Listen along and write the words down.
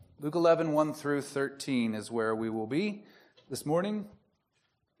Luke 11, 1 through 13 is where we will be this morning.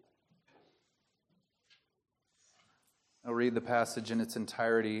 I'll read the passage in its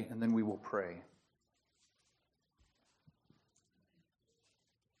entirety, and then we will pray.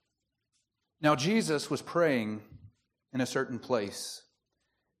 Now Jesus was praying in a certain place,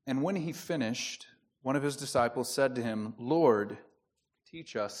 and when he finished, one of his disciples said to him, "Lord,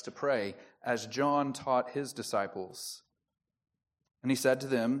 teach us to pray, as John taught his disciples." And he said to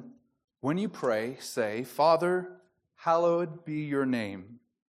them, "When you pray, say, 'Father, hallowed be your name.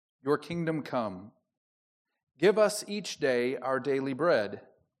 Your kingdom come. Give us each day our daily bread,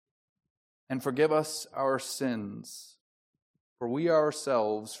 and forgive us our sins, for we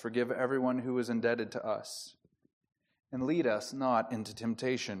ourselves forgive everyone who is indebted to us. And lead us not into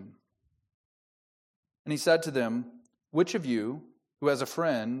temptation.' And he said to them, 'Which of you, who has a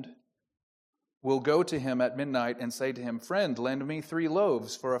friend, will go to him at midnight and say to him, "Friend, lend me 3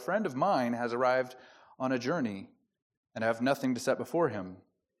 loaves, for a friend of mine has arrived on a journey, and I have nothing to set before him"?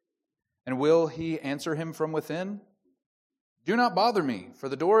 And will he answer him from within, "Do not bother me, for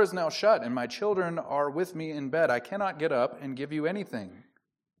the door is now shut, and my children are with me in bed. I cannot get up and give you anything"?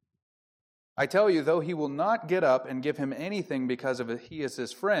 I tell you, though he will not get up and give him anything because he is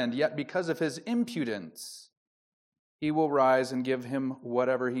his friend, yet because of his impudence, he will rise and give him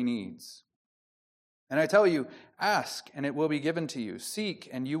whatever he needs. And I tell you, ask, and it will be given to you. Seek,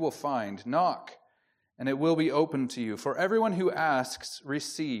 and you will find. Knock, and it will be opened to you. For everyone who asks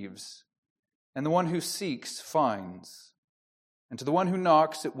receives, and the one who seeks finds. And to the one who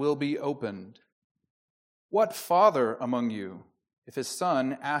knocks it will be opened. What father among you, if his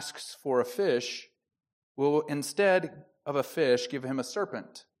son asks for a fish, will instead of a fish give him a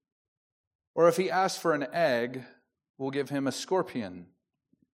serpent? Or if he asks for an egg, will give him a scorpion?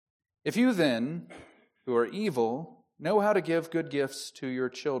 If you then, who are evil, know how to give good gifts to your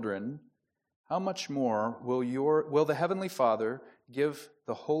children, how much more will the Heavenly Father give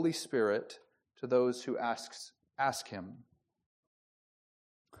the Holy Spirit to those who ask him?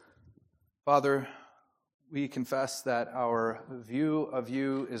 Father, we confess that our view of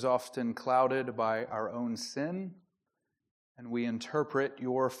you is often clouded by our own sin, and we interpret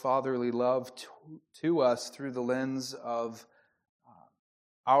your fatherly love to us through the lens of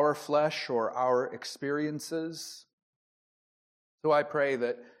our flesh or our experiences. So I pray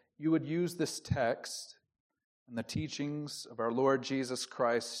that you would use this text and the teachings of our Lord Jesus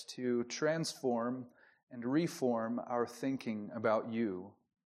Christ to transform and reform our thinking about you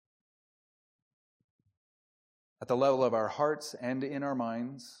at the level of our hearts and in our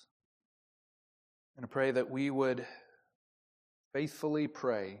minds. And I pray that we would faithfully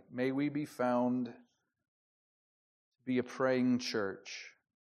pray. May we be found to be a praying church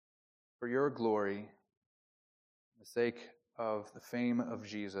for your glory, for the sake of the fame of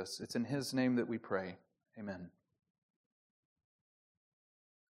Jesus. It's in his name that we pray. Amen.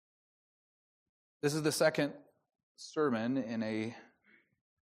 This is the second sermon in a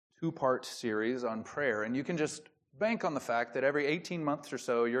 2-part series on prayer, and you can just bank on the fact that every 18 months or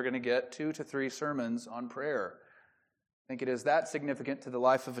so you're going to get 2 to 3 sermons on prayer. I think it is that significant to the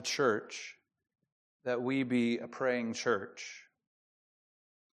life of a church that we be a praying church.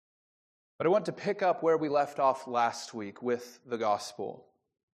 But I want to pick up where we left off last week with the gospel.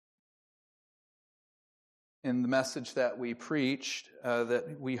 In the message that we preached,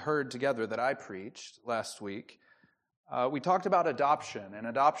 that we heard together, that I preached last week, we talked about adoption, and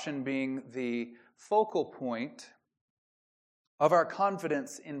adoption being the focal point of our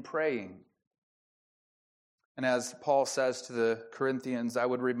confidence in praying. And as Paul says to the Corinthians, I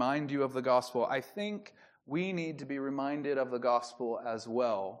would remind you of the gospel. I think we need to be reminded of the gospel as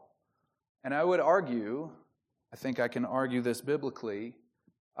well. And I would argue, I think I can argue this biblically,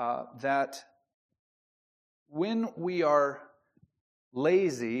 that when we are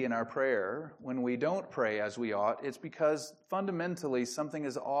lazy in our prayer, when we don't pray as we ought, it's because fundamentally something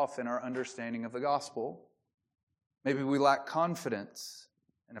is off in our understanding of the gospel. Maybe we lack confidence.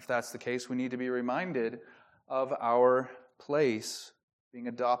 And if that's the case, we need to be reminded of our place being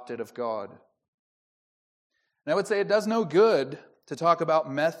adopted of God. And I would say it does no good to talk about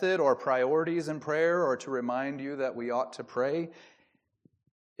method or priorities in prayer or to remind you that we ought to pray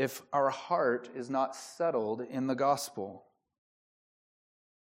if our heart is not settled in the gospel.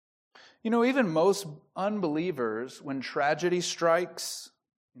 You know, even most unbelievers, when tragedy strikes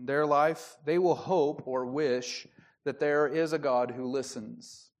in their life, they will hope or wish that there is a God who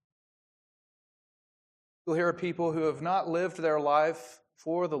listens. You'll hear people who have not lived their life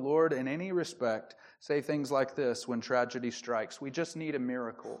for the Lord in any respect say things like this when tragedy strikes: we just need a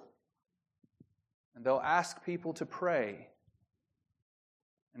miracle. And they'll ask people to pray.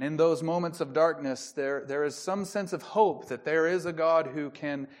 And in those moments of darkness, there is some sense of hope that there is a God who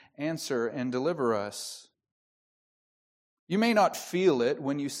can answer and deliver us. You may not feel it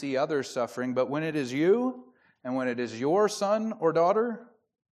when you see others suffering, but when it is you, and when it is your son or daughter,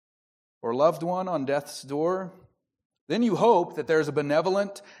 or loved one on death's door, then you hope that there's a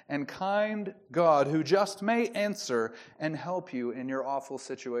benevolent and kind God who just may answer and help you in your awful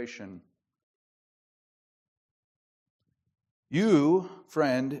situation. You,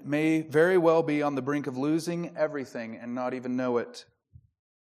 friend, may very well be on the brink of losing everything and not even know it.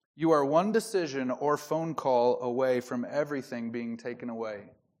 You are one decision or phone call away from everything being taken away.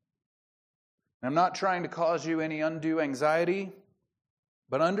 I'm not trying to cause you any undue anxiety,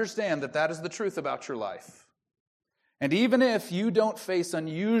 but understand that that is the truth about your life. And even if you don't face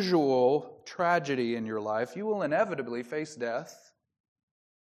unusual tragedy in your life, you will inevitably face death.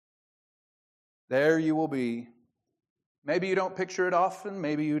 There you will be. Maybe you don't picture it often,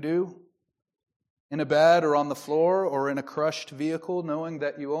 maybe you do. In a bed or on the floor or in a crushed vehicle, knowing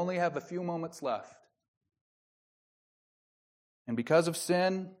that you only have a few moments left. And because of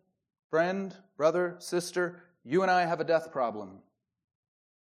sin, friend, brother, sister, you and I have a death problem.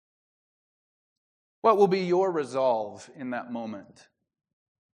 What will be your resolve in that moment?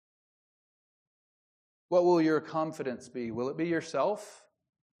 What will your confidence be? Will it be yourself?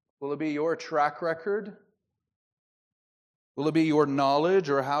 Will it be your track record? Will it be your knowledge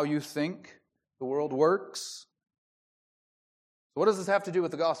or how you think the world works? So what does this have to do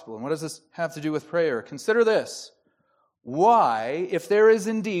with the gospel? And what does this have to do with prayer? Consider this. Why, if there is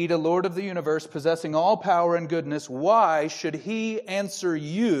indeed a Lord of the universe possessing all power and goodness, why should He answer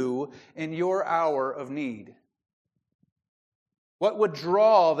you in your hour of need? What would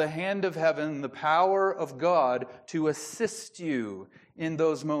draw the hand of heaven, the power of God, to assist you in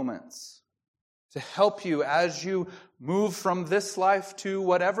those moments? To help you as you move from this life to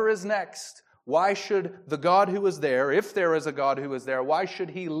whatever is next? Why should the God who is there, if there is a God who is there, why should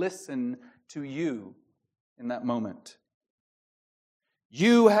He listen to you in that moment?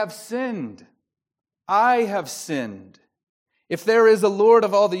 You have sinned. I have sinned. If there is a Lord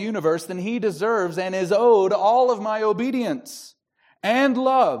of all the universe, then He deserves and is owed all of my obedience and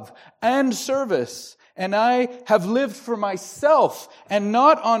love and service. And I have lived for myself and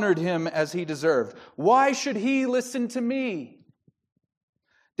not honored Him as He deserved. Why should He listen to me?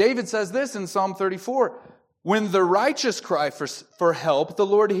 David says this in Psalm 34, when the righteous cry for help, the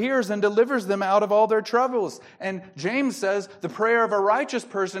Lord hears and delivers them out of all their troubles. And James says the prayer of a righteous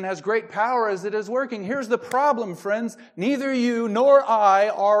person has great power as it is working. Here's the problem, friends. Neither you nor I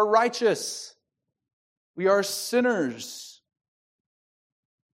are righteous. We are sinners.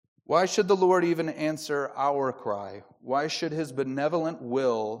 Why should the Lord even answer our cry? Why should His benevolent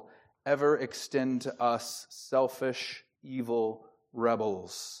will ever extend to us selfish, evil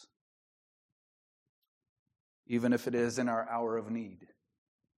rebels? Even if it is in our hour of need.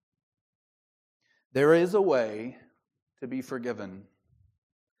 There is a way to be forgiven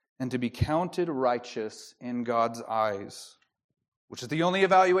and to be counted righteous in God's eyes, which is the only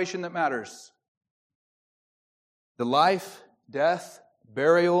evaluation that matters. The life, death,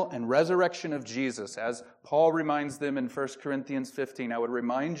 burial, and resurrection of Jesus, as Paul reminds them in 1 Corinthians 15. I would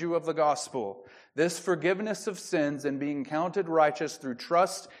remind you of the gospel. This forgiveness of sins and being counted righteous through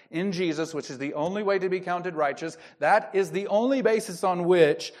trust in Jesus, which is the only way to be counted righteous, that is the only basis on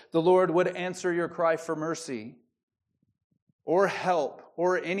which the Lord would answer your cry for mercy or help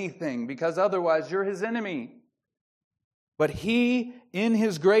or anything, because otherwise you're His enemy. But He, in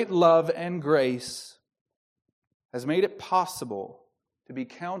His great love and grace, has made it possible to be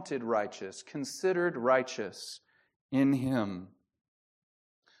counted righteous, considered righteous in Him.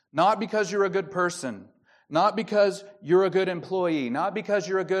 Not because you're a good person, not because you're a good employee, not because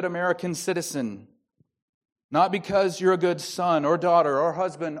you're a good American citizen, not because you're a good son or daughter or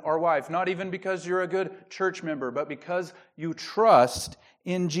husband or wife, not even because you're a good church member, but because you trust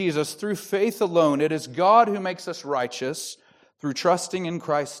in Jesus through faith alone. It is God who makes us righteous through trusting in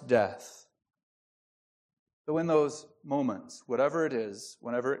Christ's death. So in those moments, whatever it is,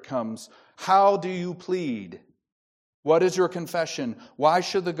 whenever it comes, how do you plead? What is your confession? Why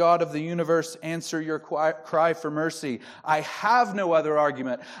should the God of the universe answer your cry for mercy? I have no other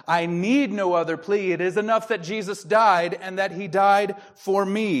argument. I need no other plea. It is enough that Jesus died and that He died for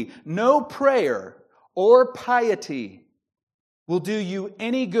me. No prayer or piety will do you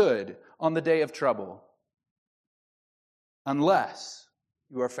any good on the day of trouble unless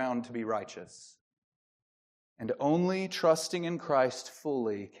you are found to be righteous. And only trusting in Christ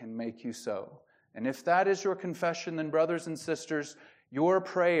fully can make you so. And if that is your confession, then brothers and sisters, your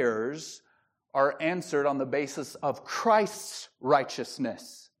prayers are answered on the basis of Christ's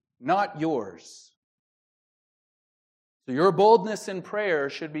righteousness not yours. So your boldness in prayer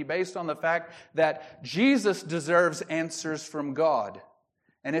should be based on the fact that Jesus deserves answers from God.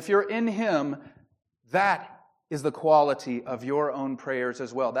 And if you're in Him, that is the quality of your own prayers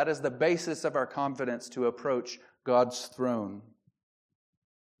as well. That is the basis of our confidence to approach God's throne.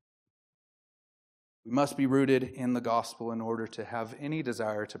 We must be rooted in the gospel in order to have any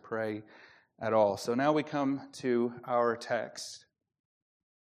desire to pray at all. So now we come to our text.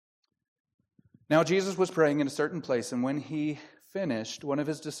 Now Jesus was praying in a certain place, and when he finished, one of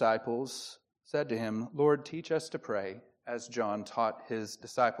his disciples said to him, "Lord, teach us to pray, as John taught his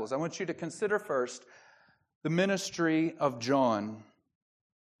disciples." I want you to consider first the ministry of John.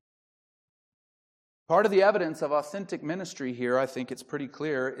 Part of the evidence of authentic ministry here, I think it's pretty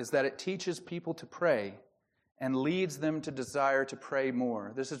clear, is that it teaches people to pray and leads them to desire to pray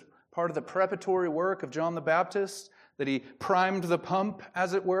more. This is part of the preparatory work of John the Baptist, that he primed the pump,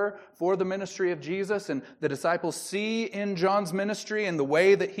 as it were, for the ministry of Jesus. And the disciples see in John's ministry and the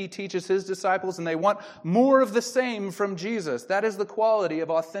way that he teaches his disciples, and they want more of the same from Jesus. That is the quality of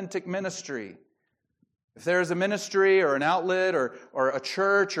authentic ministry. If there is a ministry or an outlet or a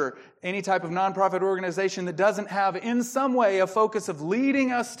church or any type of nonprofit organization that doesn't have in some way a focus of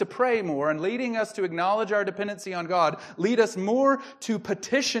leading us to pray more and leading us to acknowledge our dependency on God, lead us more to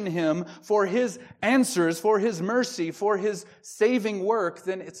petition Him for His answers, for His mercy, for His saving work,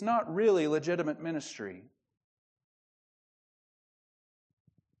 then it's not really legitimate ministry.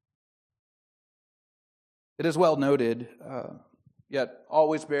 It is well noted, yet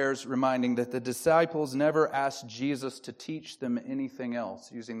always bears reminding that the disciples never asked Jesus to teach them anything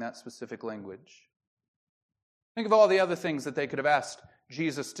else, using that specific language. Think of all the other things that they could have asked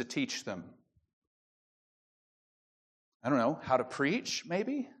Jesus to teach them. I don't know, how to preach,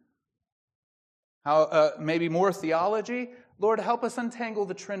 maybe? Maybe more theology? Lord, help us untangle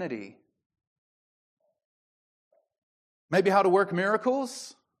the Trinity. Maybe how to work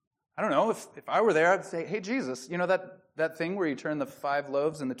miracles? I don't know, if I were there, I'd say, "Hey, Jesus, you know that thing where you turn the 5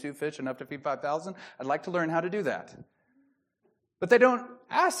 loaves and the 2 fish enough to feed 5,000? I'd like to learn how to do that." But they don't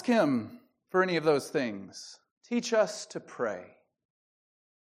ask Him for any of those things. Teach us to pray.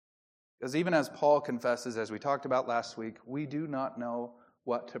 Because even as Paul confesses, as we talked about last week, we do not know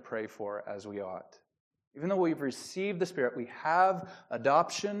what to pray for as we ought. Even though we've received the Spirit, we have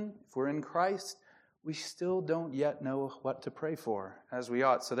adoption, if we're in Christ, we still don't yet know what to pray for as we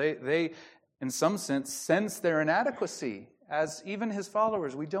ought. So they in some sense their inadequacy as even His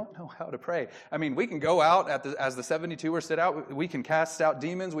followers. We don't know how to pray. I mean, we can go out as the 72 were set out. We can cast out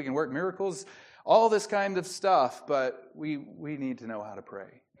demons. We can work miracles. All this kind of stuff. But we need to know how to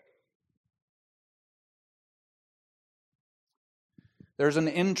pray. There's an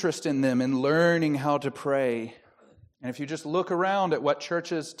interest in them in learning how to pray. And if you just look around at what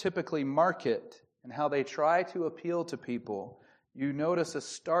churches typically market and how they try to appeal to people, you notice a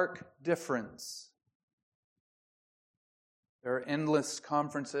stark difference. There are endless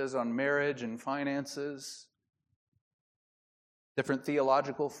conferences on marriage and finances, different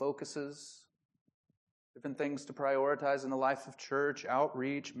theological focuses, different things to prioritize in the life of church,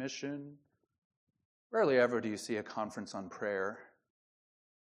 outreach, mission. Rarely ever do you see a conference on prayer.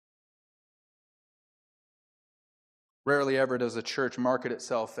 Rarely ever does a church market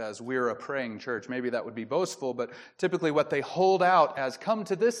itself as we're a praying church. Maybe that would be boastful, but typically what they hold out as come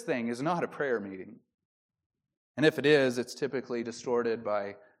to this thing is not a prayer meeting. And if it is, it's typically distorted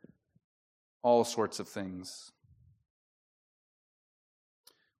by all sorts of things.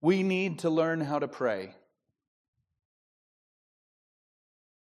 We need to learn how to pray.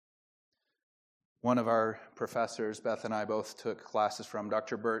 One of our professors, Beth and I both took classes from,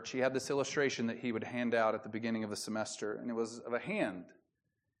 Dr. Birch, he had this illustration that he would hand out at the beginning of the semester, and it was of a hand.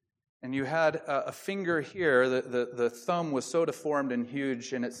 And you had a finger here, the thumb was so deformed and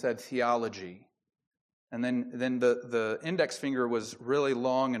huge, and it said theology. And then the index finger was really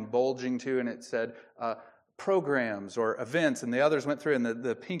long and bulging too, and it said programs or events, and the others went through, and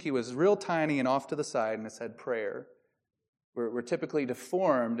the pinky was real tiny and off to the side, and it said prayer. We're typically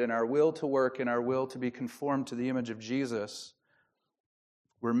deformed in our will to work and our will to be conformed to the image of Jesus.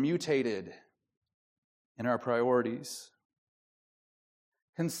 We're mutated in our priorities.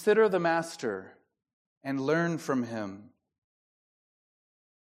 Consider the Master and learn from Him.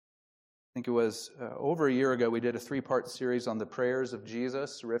 I think it was over a year ago we did a 3-part series on the prayers of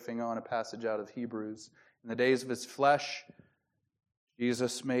Jesus, riffing on a passage out of Hebrews. In the days of His flesh,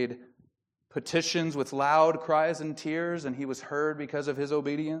 Jesus made petitions with loud cries and tears, and He was heard because of His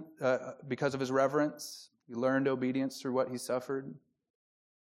obedience, because of His reverence. He learned obedience through what He suffered.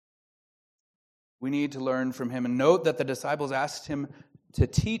 We need to learn from Him. And note that the disciples asked Him to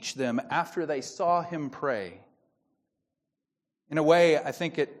teach them after they saw him pray. In a way, I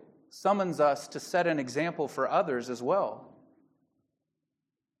think it summons us to set an example for others as well.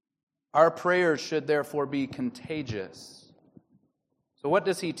 Our prayers should therefore be contagious. So what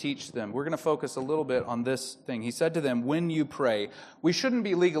does he teach them? We're going to focus a little bit on this thing. He said to them, when you pray, we shouldn't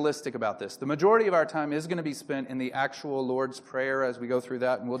be legalistic about this. The majority of our time is going to be spent in the actual Lord's Prayer as we go through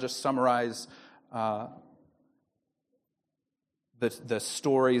that, and we'll just summarize the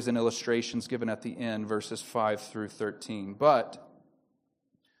stories and illustrations given at the end, verses 5 through 13. But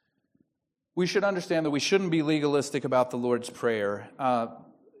we should understand that we shouldn't be legalistic about the Lord's Prayer.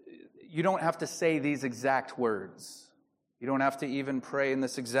 You don't have to say these exact words. You don't have to even pray in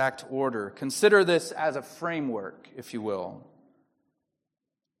this exact order. Consider this as a framework, if you will.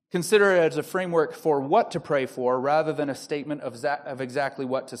 Consider it as a framework for what to pray for rather than a statement of exactly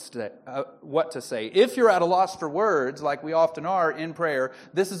what to say. If you're at a loss for words, like we often are in prayer,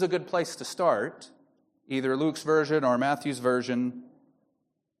 this is a good place to start, either Luke's version or Matthew's version.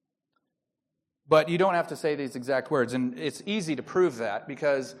 But you don't have to say these exact words. And it's easy to prove that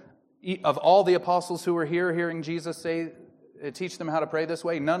because of all the apostles who were here hearing Jesus teach them how to pray this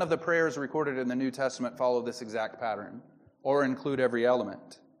way, none of the prayers recorded in the New Testament follow this exact pattern or include every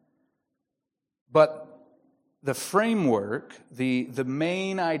element. But the framework, the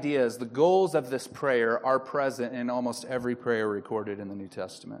main ideas, the goals of this prayer are present in almost every prayer recorded in the New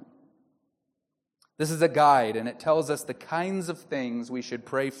Testament. This is a guide, and it tells us the kinds of things we should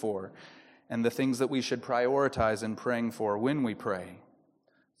pray for and the things that we should prioritize in praying for when we pray.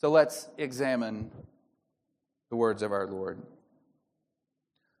 So let's examine the words of our Lord.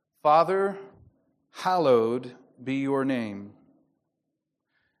 Father, hallowed be your name.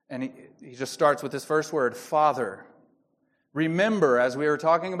 And he just starts with this first word, Father. Remember, as we were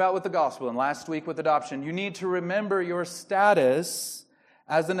talking about with the gospel and last week with adoption, you need to remember your status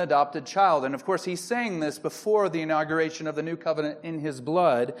as an adopted child. And of course, he's saying this before the inauguration of the new covenant in his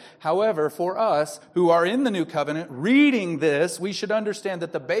blood. However, for us who are in the new covenant, reading this, we should understand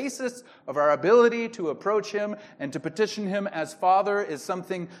that the basis of our ability to approach him and to petition him as Father is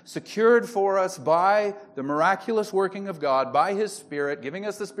something secured for us by the miraculous working of God, by his Spirit, giving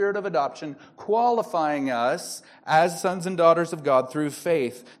us the spirit of adoption, qualifying us as sons and daughters of God through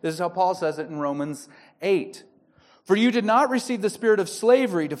faith. This is how Paul says it in Romans 8. For you did not receive the spirit of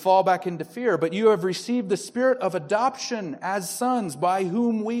slavery to fall back into fear, but you have received the spirit of adoption as sons, by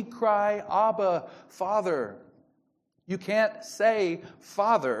whom we cry, Abba, Father. You can't say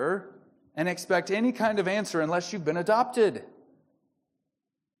Father and expect any kind of answer unless you've been adopted.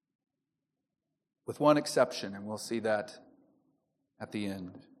 With one exception, and we'll see that at the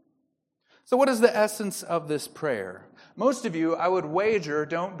end. So what is the essence of this prayer? Most of you, I would wager,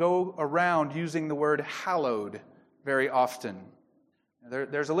 don't go around using the word hallowed very often.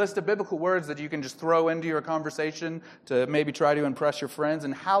 There's a list of biblical words that you can just throw into your conversation to maybe try to impress your friends,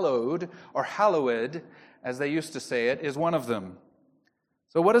 and hallowed, or hallowed, as they used to say it, is one of them.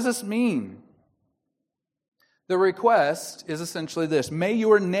 So what does this mean? The request is essentially this: may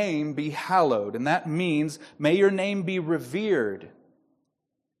your name be hallowed, and that means may your name be revered.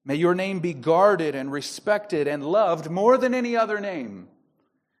 May your name be guarded and respected and loved more than any other name.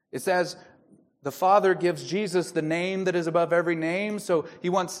 It says, the Father gives Jesus the name that is above every name, so he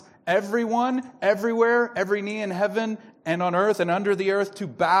wants everyone, everywhere, every knee in heaven and on earth and under the earth to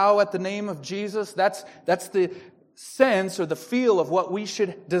bow at the name of Jesus. That's the sense or the feel of what we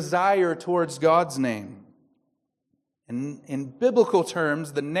should desire towards God's name. In biblical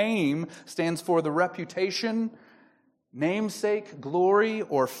terms, the name stands for the reputation, namesake, glory,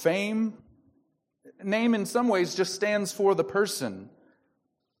 or fame. Name in some ways just stands for the person.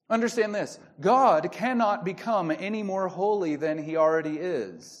 Understand this: God cannot become any more holy than he already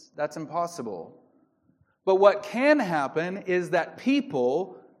is. That's impossible. But what can happen is that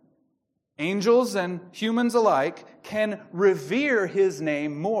people, angels and humans alike, can revere his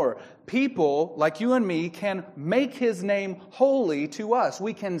name more. People, like you and me, can make his name holy to us.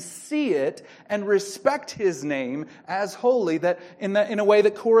 We can see it and respect his name as holy, that in a way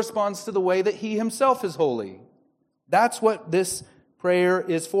that corresponds to the way that he himself is holy. That's what this prayer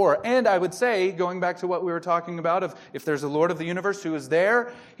is for. And I would say, going back to what we were talking about, if there's a Lord of the universe who is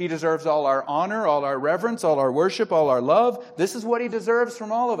there, he deserves all our honor, all our reverence, all our worship, all our love. This is what he deserves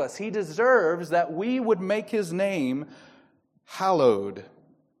from all of us. He deserves that we would make his name hallowed.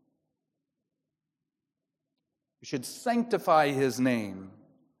 We should sanctify his name.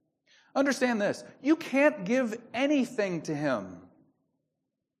 Understand this: you can't give anything to him.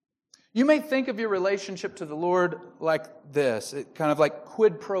 You may think of your relationship to the Lord like this, kind of like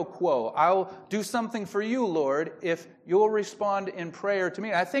quid pro quo. I'll do something for you, Lord, if you'll respond in prayer to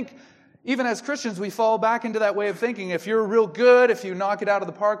me. I think even as Christians, we fall back into that way of thinking. If you're real good, if you knock it out of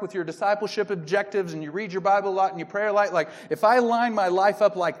the park with your discipleship objectives and you read your Bible a lot and you pray a lot, like if I line my life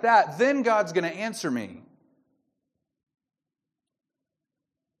up like that, then God's going to answer me.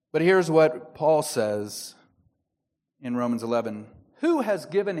 But here's what Paul says in Romans 11. Who has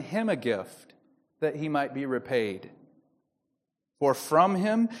given him a gift that he might be repaid? For from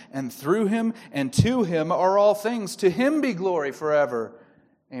him and through him and to him are all things. To him be glory forever.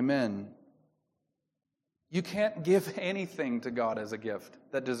 Amen. You can't give anything to God as a gift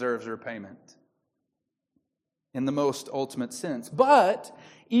that deserves repayment in the most ultimate sense. But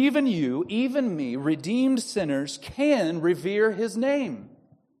even you, even me, redeemed sinners can revere his name.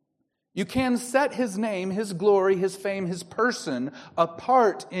 You can set his name, his glory, his fame, his person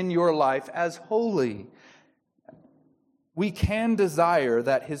apart in your life as holy. We can desire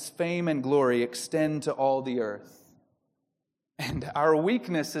that his fame and glory extend to all the earth. And our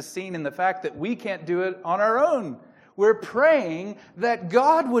weakness is seen in the fact that we can't do it on our own. We're praying that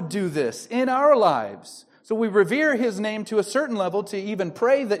God would do this in our lives. So we revere his name to a certain level to even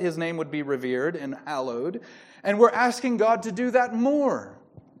pray that his name would be revered and hallowed. And we're asking God to do that more.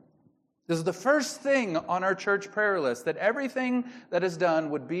 This is the first thing on our church prayer list, that everything that is done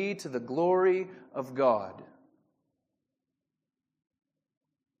would be to the glory of God.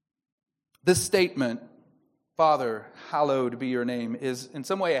 This statement, Father, hallowed be your name, is in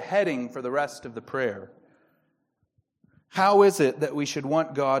some way a heading for the rest of the prayer. How is it that we should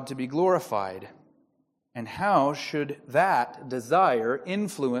want God to be glorified? And how should that desire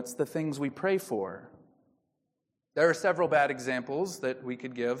influence the things we pray for? There are several bad examples that we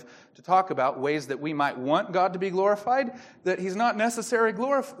could give to talk about ways that we might want God to be glorified that he's not necessarily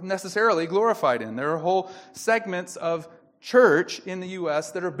glorified in. There are whole segments of church in the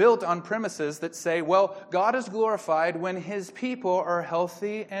U.S. that are built on premises that say, well, God is glorified when his people are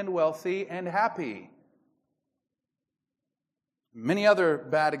healthy and wealthy and happy. Many other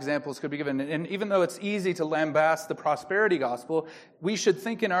bad examples could be given. And even though it's easy to lambast the prosperity gospel, we should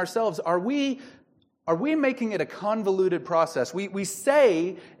think in ourselves, are we making it a convoluted process? We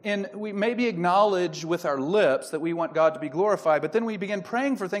say, and we maybe acknowledge with our lips that we want God to be glorified, but then we begin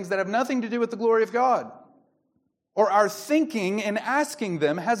praying for things that have nothing to do with the glory of God. Or our thinking and asking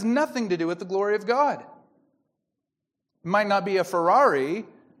them has nothing to do with the glory of God. It might not be a Ferrari,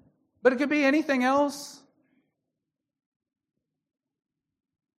 but it could be anything else.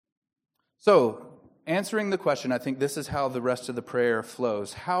 So, answering the question, I think this is how the rest of the prayer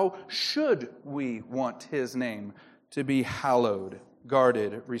flows. How should we want his name to be hallowed,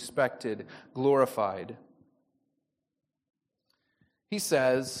 guarded, respected, glorified? He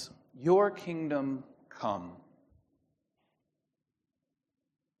says, your kingdom come.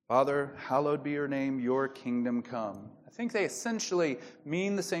 Father, hallowed be your name, your kingdom come. I think they essentially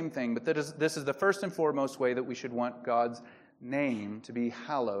mean the same thing, but this is the first and foremost way that we should want God's name to be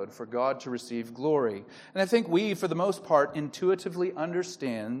hallowed, for God to receive glory. And I think we, for the most part, intuitively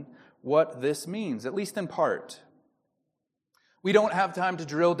understand what this means, at least in part. We don't have time to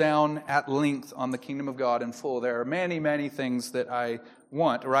drill down at length on the kingdom of God in full. There are many, many things that I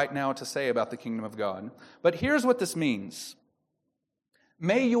want right now to say about the kingdom of God. But here's what this means.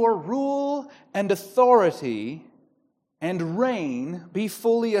 May your rule and authority and reign be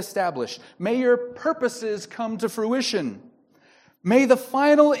fully established. May your purposes come to fruition. May the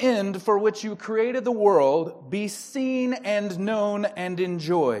final end for which you created the world be seen and known and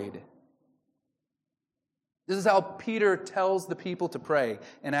enjoyed. This is how Peter tells the people to pray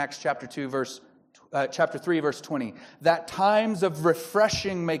in Acts chapter 3, verse 20. That times of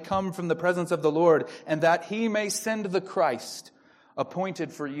refreshing may come from the presence of the Lord, and that he may send the Christ,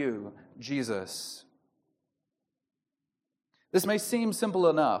 appointed for you, Jesus. This may seem simple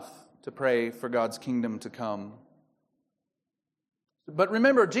enough to pray for God's kingdom to come. But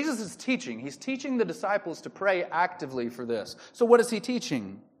remember, Jesus is teaching. He's teaching the disciples to pray actively for this. So what is he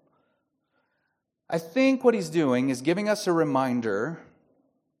teaching? I think what he's doing is giving us a reminder,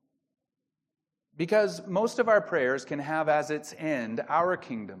 because most of our prayers can have as its end our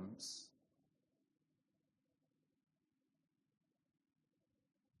kingdoms.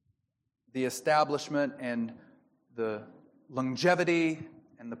 The establishment and the longevity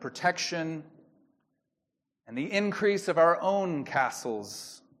and the protection and the increase of our own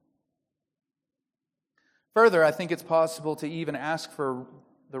castles. Further, I think it's possible to even ask for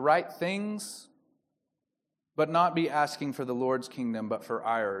the right things but not be asking for the Lord's kingdom, but for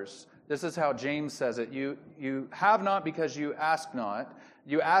ours. This is how James says it. You have not because you ask not.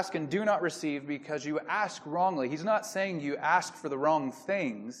 You ask and do not receive because you ask wrongly. He's not saying you ask for the wrong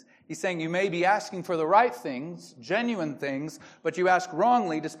things. He's saying you may be asking for the right things, genuine things, but you ask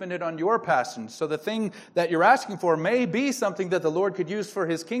wrongly to spend it on your passions. So the thing that you're asking for may be something that the Lord could use for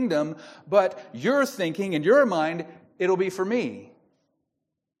His kingdom, but you're thinking in your mind, it'll be for me.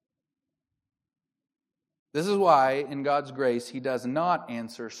 This is why, in God's grace, He does not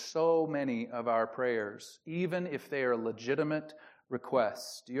answer so many of our prayers, even if they are legitimate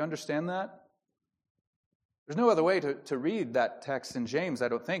requests. Do you understand that? There's no other way to read that text in James, I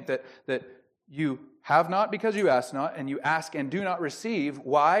don't think, that you have not because you ask not, and you ask and do not receive.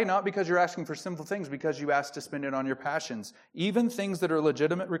 Why? Not because you're asking for sinful things, because you ask to spend it on your passions. Even things that are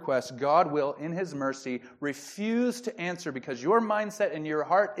legitimate requests, God will, in His mercy, refuse to answer because your mindset and your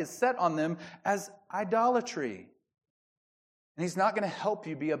heart is set on them as idolatry. And He's not going to help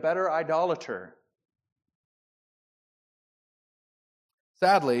you be a better idolater.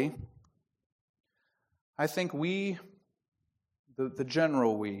 Sadly, I think we, the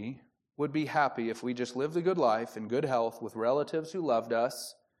general we, would be happy if we just lived a good life in good health with relatives who loved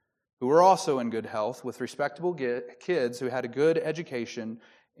us, who were also in good health, with respectable kids who had a good education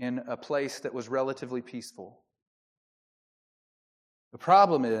in a place that was relatively peaceful. The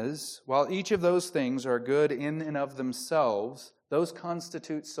problem is, while each of those things are good in and of themselves, those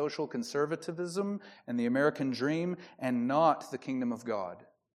constitute social conservatism and the American dream, and not the kingdom of God.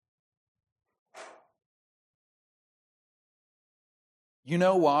 You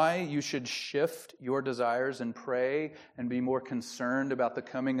know why you should shift your desires and pray and be more concerned about the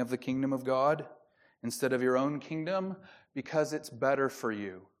coming of the kingdom of God instead of your own kingdom? Because it's better for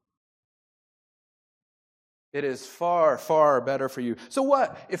you. It is far, far better for you. So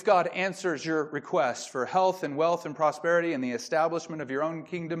what if God answers your request for health and wealth and prosperity and the establishment of your own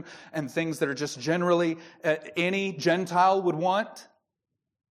kingdom and things that are just generally any Gentile would want?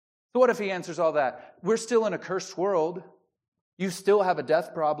 So what if He answers all that? We're still in a cursed world. You still have a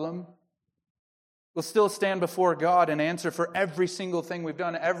death problem. We'll still stand before God and answer for every single thing we've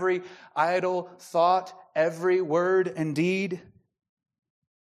done, every idle thought, every word and deed.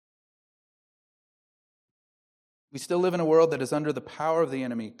 We still live in a world that is under the power of the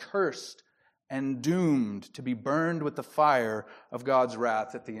enemy, cursed and doomed to be burned with the fire of God's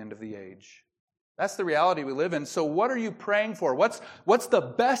wrath at the end of the age. That's the reality we live in. So what are you praying for? What's the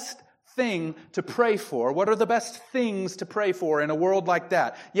best thing to pray for? What are the best things to pray for in a world like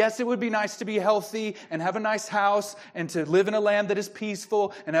that? Yes, it would be nice to be healthy and have a nice house and to live in a land that is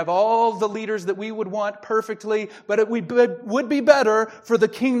peaceful and have all the leaders that we would want perfectly, but it would be better for the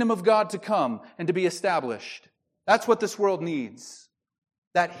kingdom of God to come and to be established. That's what this world needs.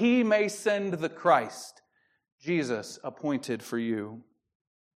 That He may send the Christ, Jesus, appointed for you.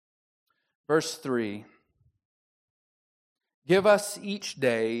 Verse 3. Give us each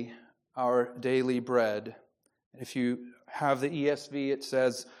day our daily bread. If you have the ESV, it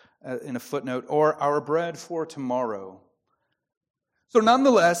says in a footnote, or our bread for tomorrow. So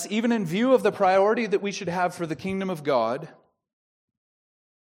nonetheless, even in view of the priority that we should have for the kingdom of God,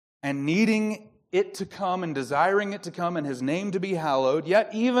 and needing it to come and desiring it to come and His name to be hallowed, yet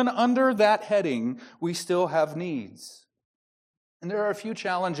even under that heading, we still have needs. And there are a few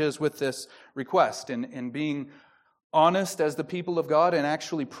challenges with this request in being honest as the people of God and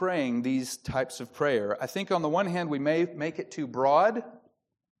actually praying these types of prayer. I think on the one hand, we may make it too broad,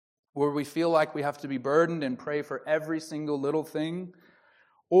 where we feel like we have to be burdened and pray for every single little thing.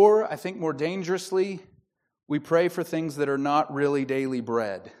 Or, I think more dangerously, we pray for things that are not really daily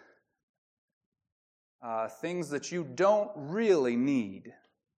bread. Things that you don't really need.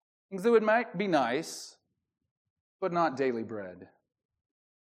 Things that might be nice, but not daily bread.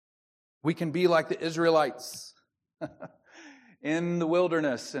 We can be like the Israelites in the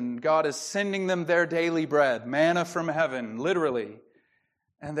wilderness, and God is sending them their daily bread, manna from heaven, literally.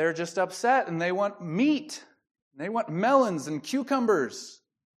 And they're just upset, and they want meat. They want melons and cucumbers.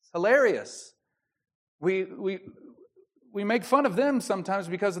 It's hilarious. We make fun of them sometimes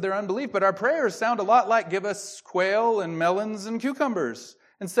because of their unbelief, but our prayers sound a lot like give us quail and melons and cucumbers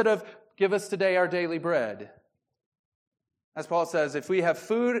instead of give us today our daily bread. As Paul says, if we have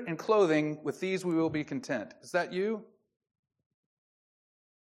food and clothing, with these we will be content. Is that you?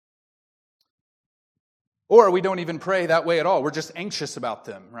 Or we don't even pray that way at all. We're just anxious about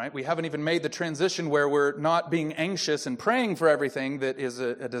them, right? We haven't even made the transition where we're not being anxious and praying for everything that is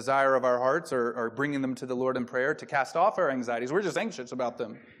a desire of our hearts or bringing them to the Lord in prayer to cast off our anxieties. We're just anxious about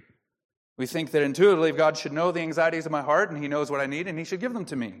them. We think that intuitively God should know the anxieties of my heart and He knows what I need and He should give them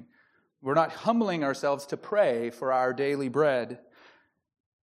to me. We're not humbling ourselves to pray for our daily bread.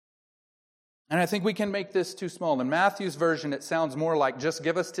 And I think we can make this too small. In Matthew's version, it sounds more like, just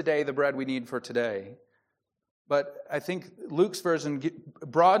give us today the bread we need for today. But I think Luke's version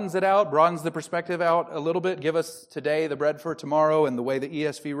broadens it out, broadens the perspective out a little bit. Give us today the bread for tomorrow, and the way the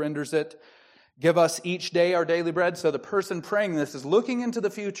ESV renders it. Give us each day our daily bread. So the person praying this is looking into the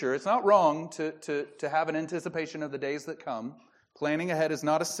future. It's not wrong to have an anticipation of the days that come. Planning ahead is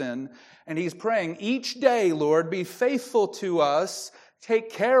not a sin. And he's praying, each day, Lord, be faithful to us,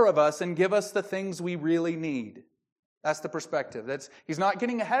 take care of us, and give us the things we really need. That's the perspective. He's not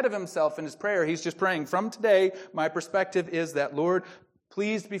getting ahead of himself in his prayer. He's just praying, from today, my perspective is that, Lord,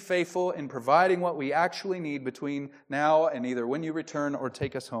 please be faithful in providing what we actually need between now and either when you return or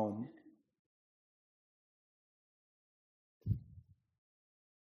take us home.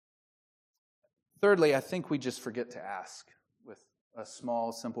 Thirdly, I think we just forget to ask with a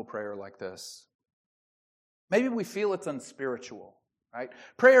small, simple prayer like this. Maybe we feel it's unspiritual. Right?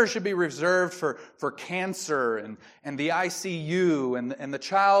 Prayer should be reserved for cancer and the ICU and the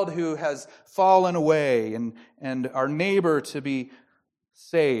child who has fallen away and our neighbor to be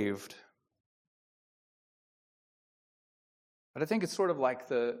saved. But I think it's sort of like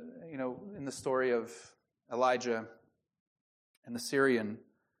in the story of Elijah and the Syrian,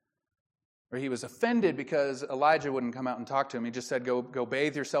 where he was offended because Elijah wouldn't come out and talk to him. He just said, go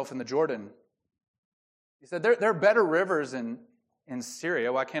bathe yourself in the Jordan. He said, there are better rivers in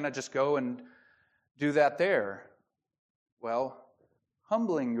Syria. Why can't I just go and do that there? Well,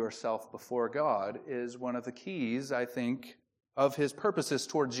 humbling yourself before God is one of the keys, I think, of His purposes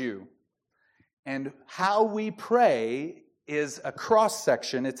towards you. And how we pray is a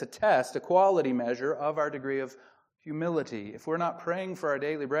cross-section, it's a test, a quality measure of our degree of humility. If we're not praying for our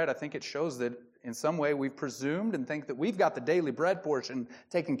daily bread, I think it shows that in some way we've presumed and think that we've got the daily bread portion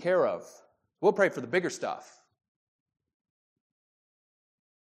taken care of. We'll pray for the bigger stuff.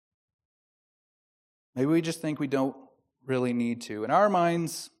 Maybe we just think we don't really need to. In our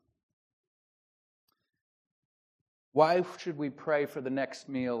minds, why should we pray for the next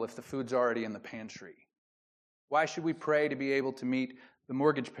meal if the food's already in the pantry? Why should we pray to be able to meet the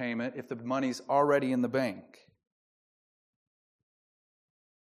mortgage payment if the money's already in the bank?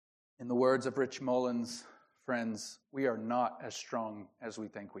 In the words of Rich Mullins, friends, we are not as strong as we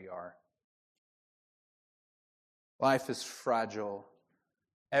think we are. Life is fragile.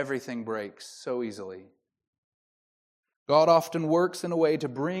 Everything breaks so easily. God often works in a way to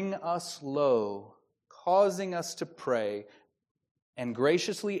bring us low, causing us to pray and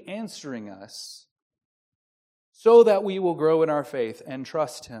graciously answering us so that we will grow in our faith and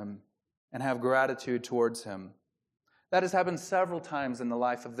trust Him and have gratitude towards Him. That has happened several times in the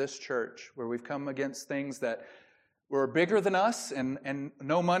life of this church, where we've come against things that were bigger than us and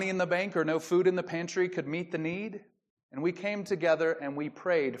no money in the bank or no food in the pantry could meet the need. And we came together and we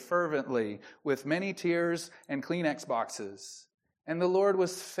prayed fervently with many tears and Kleenex boxes. And the Lord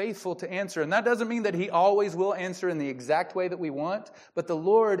was faithful to answer. And that doesn't mean that He always will answer in the exact way that we want, but the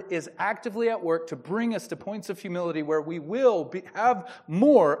Lord is actively at work to bring us to points of humility where we will have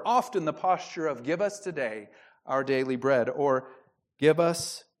more often the posture of, give us today our daily bread, or give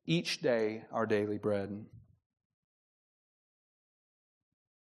us each day our daily bread.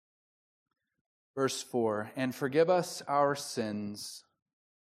 Verse 4, and forgive us our sins,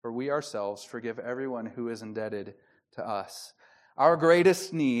 for we ourselves forgive everyone who is indebted to us. Our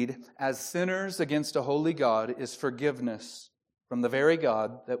greatest need as sinners against a holy God is forgiveness from the very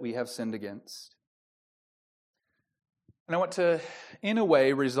God that we have sinned against. And I want to, in a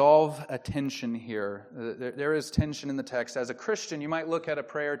way, resolve a tension here. There is tension in the text. As a Christian, you might look at a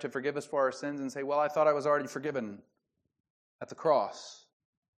prayer to forgive us for our sins and say, well, I thought I was already forgiven at the cross.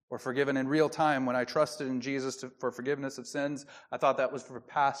 Or forgiven in real time when I trusted in Jesus for forgiveness of sins. I thought that was for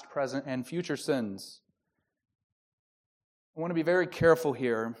past, present, and future sins. I want to be very careful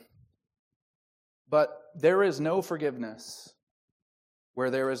here. But there is no forgiveness where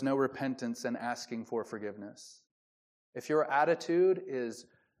there is no repentance and asking for forgiveness. If your attitude is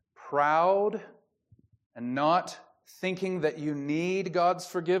proud and not thinking that you need God's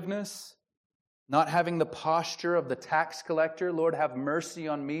forgiveness, not having the posture of the tax collector, Lord, have mercy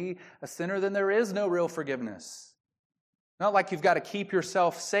on me, a sinner, then there is no real forgiveness. Not like you've got to keep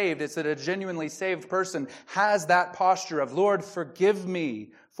yourself saved. It's that a genuinely saved person has that posture of, Lord, forgive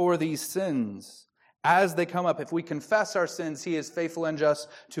me for these sins. As they come up, if we confess our sins, He is faithful and just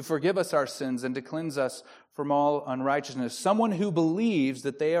to forgive us our sins and to cleanse us from all unrighteousness. Someone who believes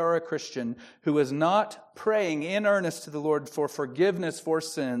that they are a Christian, who is not praying in earnest to the Lord for forgiveness for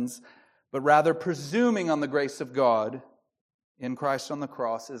sins, but rather presuming on the grace of God in Christ on the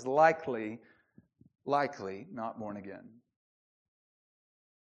cross is likely not born again.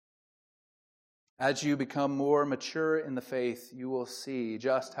 As you become more mature in the faith, you will see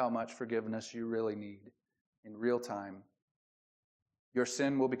just how much forgiveness you really need in real time. Your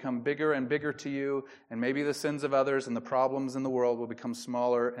sin will become bigger and bigger to you, and maybe the sins of others and the problems in the world will become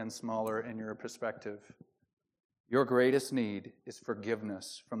smaller and smaller in your perspective. Your greatest need is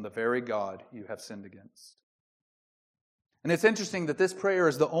forgiveness from the very God you have sinned against. And it's interesting that this prayer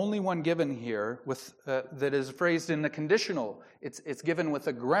is the only one given here that is phrased in the conditional. It's given with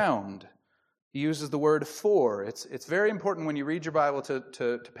a ground. He uses the word for. It's very important when you read your Bible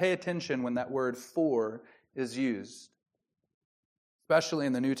to pay attention when that word for is used. Especially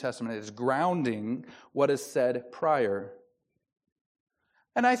in the New Testament, it is grounding what is said prior.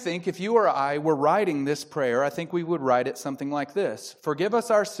 And I think if you or I were writing this prayer, I think we would write it something like this: Forgive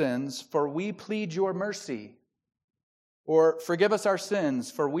us our sins, for we plead your mercy. Or, forgive us our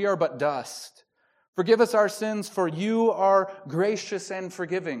sins, for we are but dust. Forgive us our sins, for you are gracious and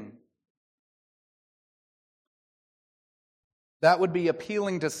forgiving. That would be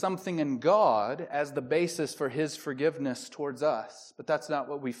appealing to something in God as the basis for His forgiveness towards us. But that's not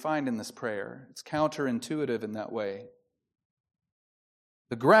what we find in this prayer. It's counterintuitive in that way.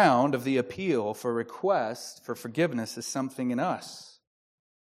 The ground of the appeal for request for forgiveness is something in us.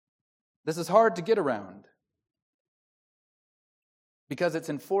 This is hard to get around because it's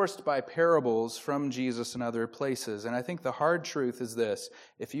enforced by parables from Jesus and other places. And I think the hard truth is this: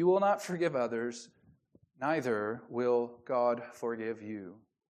 if you will not forgive others, neither will God forgive you.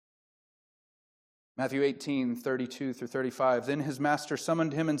 Matthew 18:32-35. Then his master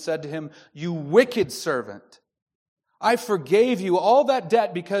summoned him and said to him, You wicked servant, I forgave you all that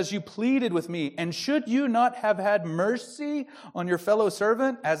debt because you pleaded with me. And should you not have had mercy on your fellow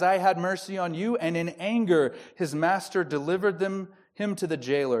servant as I had mercy on you? And in anger his master delivered him to the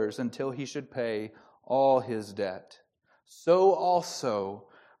jailers until he should pay all his debt. So also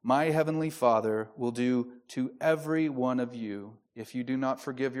my heavenly Father will do to every one of you if you do not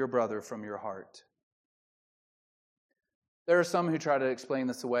forgive your brother from your heart. There are some who try to explain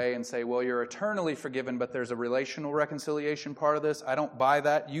this away and say, well, you're eternally forgiven, but there's a relational reconciliation part of this. I don't buy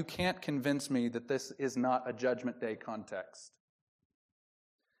that. You can't convince me that this is not a Judgment Day context.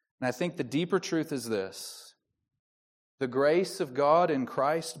 And I think the deeper truth is this: the grace of God in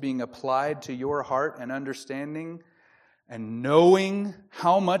Christ being applied to your heart and understanding and knowing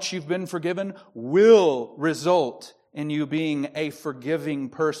how much you've been forgiven will result in you being a forgiving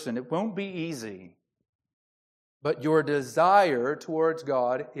person. It won't be easy. But your desire towards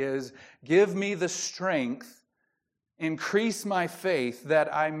God is, give me the strength, increase my faith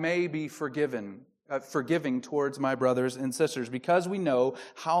that I may be forgiving towards my brothers and sisters, because we know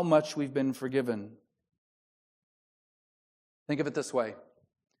how much we've been forgiven. Think of it this way.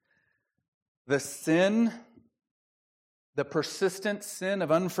 The persistent sin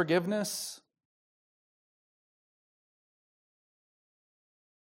of unforgiveness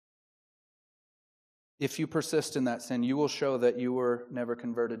if you persist in that sin, you will show that you were never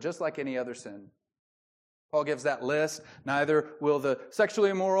converted, just like any other sin. Paul gives that list. Neither will the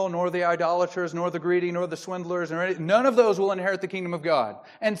sexually immoral, nor the idolaters, nor the greedy, nor the swindlers, none of those will inherit the kingdom of God.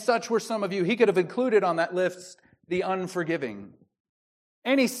 And such were some of you. He could have included on that list the unforgiving.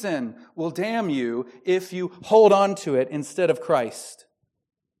 Any sin will damn you if you hold on to it instead of Christ.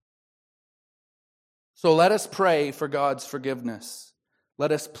 So let us pray for God's forgiveness.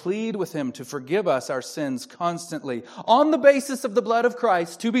 Let us plead with Him to forgive us our sins constantly, on the basis of the blood of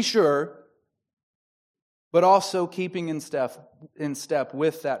Christ, to be sure, but also keeping in step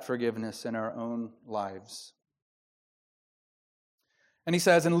with that forgiveness in our own lives. And he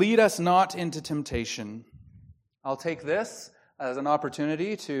says, and lead us not into temptation. I'll take this as an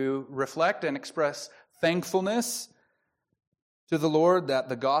opportunity to reflect and express thankfulness to the Lord that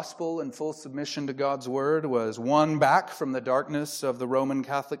the gospel in full submission to God's word was won back from the darkness of the Roman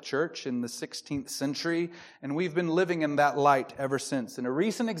Catholic Church in the 16th century, and we've been living in that light ever since. And a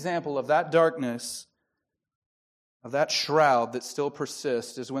recent example of that darkness, of that shroud that still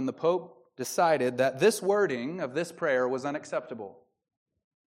persists, is when the Pope decided that this wording of this prayer was unacceptable.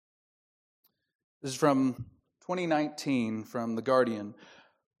 This is from 2019 from The Guardian.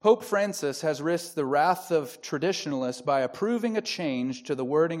 Pope Francis has risked the wrath of traditionalists by approving a change to the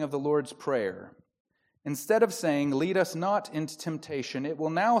wording of the Lord's Prayer. Instead of saying, lead us not into temptation, it will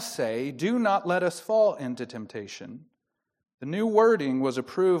now say, do not let us fall into temptation. The new wording was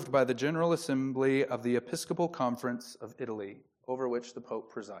approved by the General Assembly of the Episcopal Conference of Italy, over which the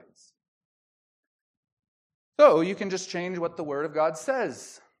Pope presides. So you can just change what the Word of God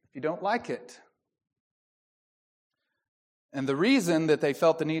says if you don't like it. And the reason that they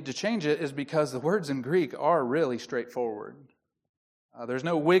felt the need to change it is because the words in Greek are really straightforward. There's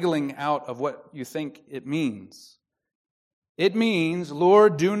no wiggling out of what you think it means. It means,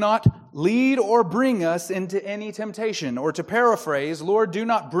 Lord, do not lead or bring us into any temptation. Or to paraphrase, Lord, do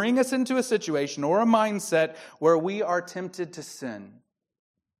not bring us into a situation or a mindset where we are tempted to sin.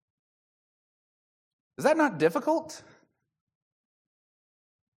 Is that not difficult?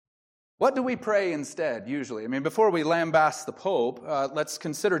 What do we pray instead, usually? I mean, before we lambast the Pope, let's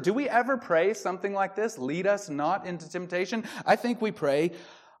consider, do we ever pray something like this? Lead us not into temptation? I think we pray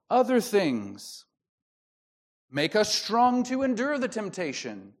other things. Make us strong to endure the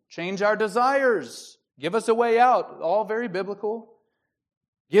temptation. Change our desires. Give us a way out. All very biblical.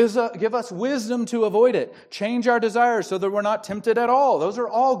 Give us wisdom to avoid it. Change our desires so that we're not tempted at all. Those are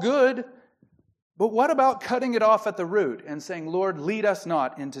all good. But what about cutting it off at the root and saying, Lord, lead us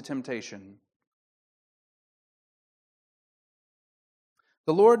not into temptation?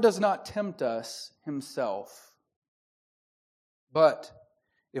 The Lord does not tempt us himself. But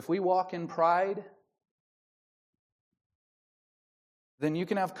if we walk in pride, then you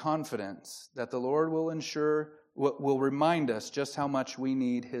can have confidence that the Lord will remind us just how much we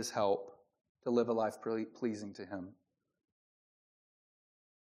need his help to live a life pleasing to him.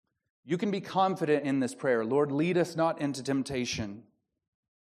 You can be confident in this prayer. Lord, lead us not into temptation.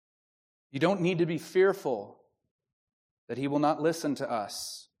 You don't need to be fearful that he will not listen to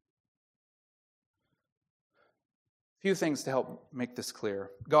us. A few things to help make this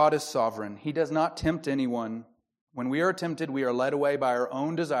clear. God is sovereign. He does not tempt anyone. When we are tempted, we are led away by our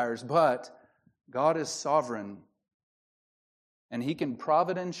own desires, but God is sovereign. And he can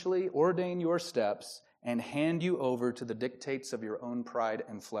providentially ordain your steps and hand you over to the dictates of your own pride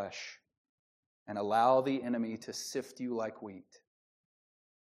and flesh, and allow the enemy to sift you like wheat.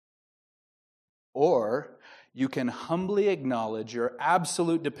 Or you can humbly acknowledge your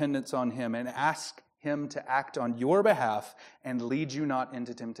absolute dependence on him and ask him to act on your behalf and lead you not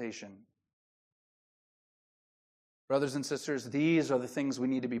into temptation. Brothers and sisters, these are the things we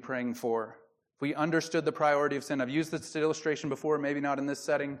need to be praying for. If we understood the priority of sin, I've used this illustration before, maybe not in this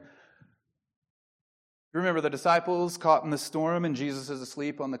setting. You remember the disciples caught in the storm and Jesus is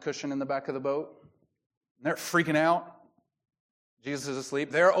asleep on the cushion in the back of the boat? And they're freaking out. Jesus is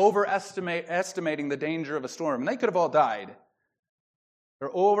asleep. They're overestimating the danger of a storm. And they could have all died. They're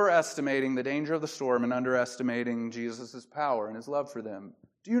overestimating the danger of the storm and underestimating Jesus' power and his love for them.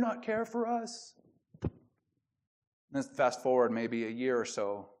 Do you not care for us? And then fast forward maybe a year or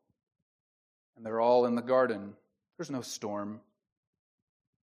so. And they're all in the garden. There's no storm.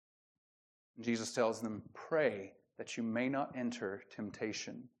 Jesus tells them, pray that you may not enter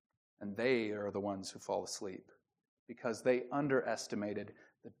temptation. And they are the ones who fall asleep because they underestimated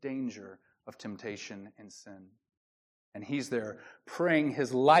the danger of temptation and sin. And he's there praying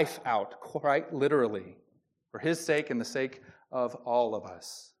his life out, quite literally, for his sake and the sake of all of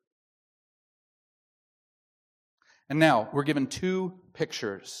us. And now we're given two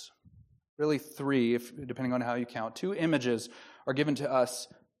pictures, really three, depending on how you count. Two images are given to us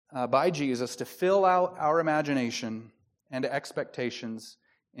by Jesus to fill out our imagination and expectations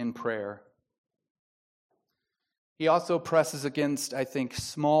in prayer. He also presses against, I think,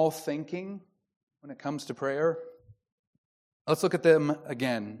 small thinking when it comes to prayer. Let's look at them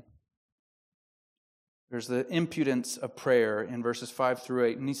again. There's the impudence of prayer in verses 5 through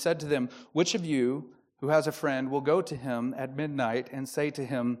 8. And he said to them, which of you who has a friend will go to him at midnight and say to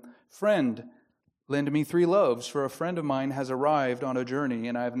him, friend, lend me 3 loaves, for a friend of mine has arrived on a journey,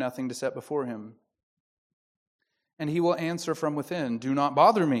 and I have nothing to set before him. And he will answer from within, do not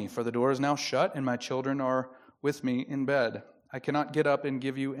bother me, for the door is now shut, and my children are with me in bed. I cannot get up and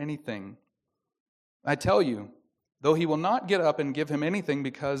give you anything. I tell you, though he will not get up and give him anything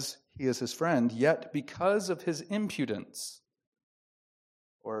because he is his friend, yet because of his impudence,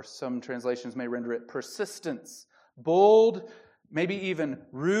 or some translations may render it persistence, bold, maybe even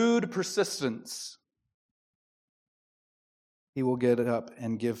rude persistence, he will get up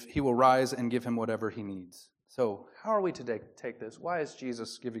and he will rise and give him whatever he needs. So how are we to take this? Why is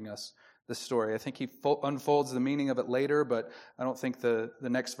Jesus giving us this story? I think he unfolds the meaning of it later, but I don't think the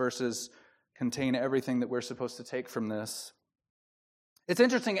next verses contain everything that we're supposed to take from this. It's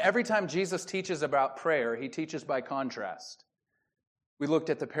interesting, every time Jesus teaches about prayer, he teaches by contrast. We looked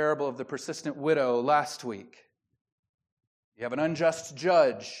at the parable of the persistent widow last week. You have an unjust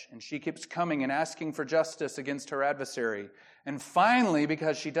judge, and she keeps coming and asking for justice against her adversary. And finally,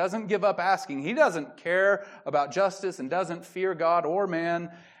 because she doesn't give up asking, he doesn't care about justice and doesn't fear God or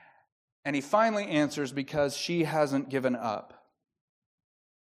man, and he finally answers because she hasn't given up.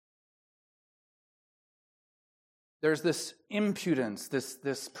 There's this impudence,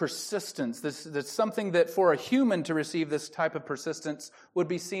 this persistence, this something that for a human to receive this type of persistence would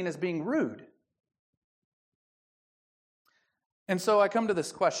be seen as being rude. And so I come to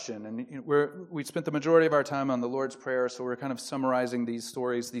this question, and we spent the majority of our time on the Lord's Prayer, so we're kind of summarizing these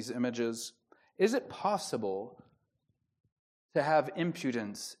stories, these images. Is it possible to have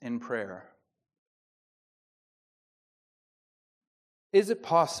impudence in prayer? Is it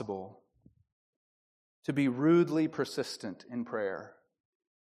possible to be rudely persistent in prayer?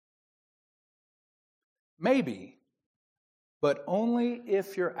 Maybe, but only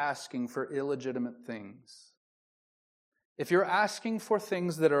if you're asking for illegitimate things. If you're asking for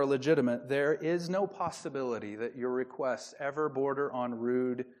things that are legitimate, there is no possibility that your requests ever border on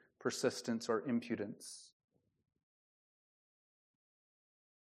rude persistence or impudence.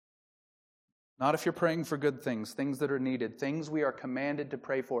 Not if you're praying for good things, things that are needed, things we are commanded to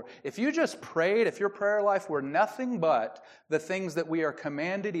pray for. If you just prayed, if your prayer life were nothing but the things that we are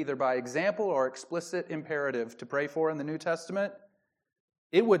commanded either by example or explicit imperative to pray for in the New Testament,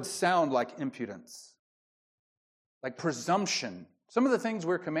 it would sound like impudence, like presumption. Some of the things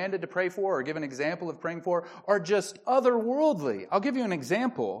we're commanded to pray for or give an example of praying for are just otherworldly. I'll give you an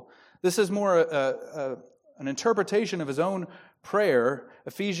example. This is more an interpretation of his own prayer,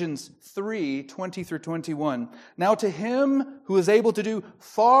 Ephesians 3:20 through 21. Now to him who is able to do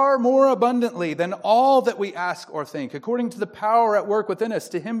far more abundantly than all that we ask or think, according to the power at work within us,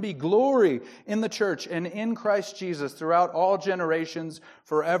 to him be glory in the church and in Christ Jesus throughout all generations,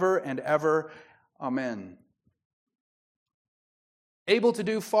 forever and ever. Amen. Able to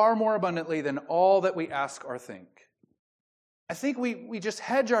do far more abundantly than all that we ask or think. I think we just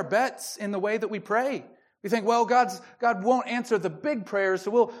hedge our bets in the way that we pray. We think, well, God won't answer the big prayers,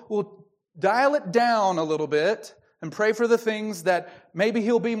 so we'll dial it down a little bit and pray for the things that maybe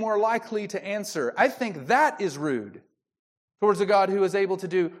He'll be more likely to answer. I think that is rude towards a God who is able to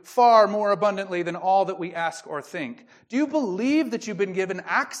do far more abundantly than all that we ask or think. Do you believe that you've been given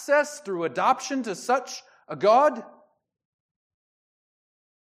access through adoption to such a God?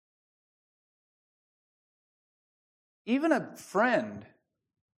 Even a friend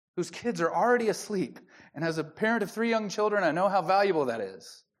whose kids are already asleep, and as a parent of 3 young children, I know how valuable that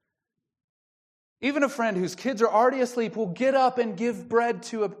is. Even a friend whose kids are already asleep will get up and give bread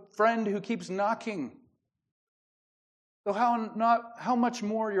to a friend who keeps knocking. So how much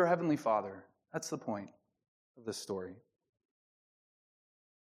more your Heavenly Father? That's the point of this story.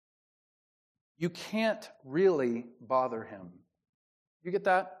 You can't really bother Him. You get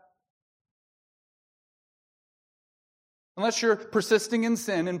that? Unless you're persisting in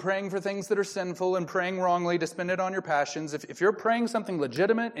sin and praying for things that are sinful and praying wrongly to spend it on your passions, if you're praying something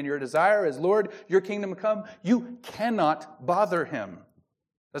legitimate and your desire is, Lord, your kingdom come, you cannot bother Him.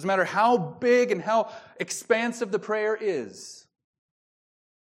 Doesn't matter how big and how expansive the prayer is.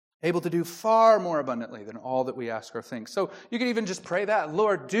 Able to do far more abundantly than all that we ask or think. So you can even just pray that,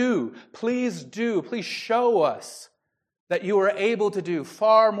 Lord, please show us that you are able to do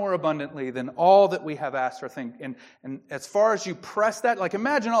far more abundantly than all that we have asked or think. And as far as you press that, like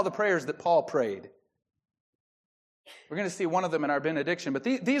imagine all the prayers that Paul prayed. We're going to see one of them in our benediction, but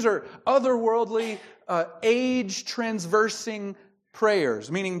these are otherworldly, age-transversing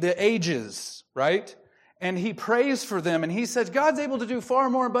prayers, meaning the ages, right? And he prays for them, and he says, God's able to do far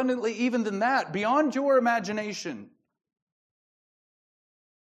more abundantly even than that, beyond your imagination.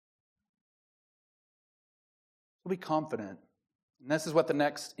 Be confident. And this is what the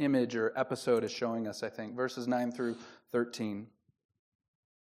next image or episode is showing us, I think. Verses 9 through 13.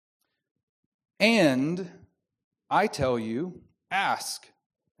 And I tell you, ask,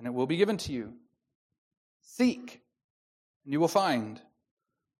 and it will be given to you. Seek, and you will find.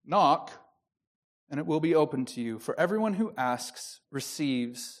 Knock, and it will be opened to you. For everyone who asks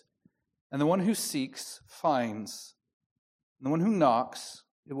receives, and the one who seeks finds. And the one who knocks,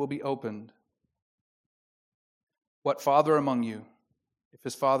 it will be opened. What father among you, if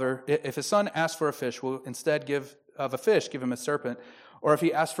his son asks for a fish, will instead give him a serpent, or if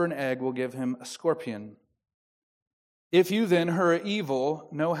he asks for an egg, will give him a scorpion? If you then, who are evil,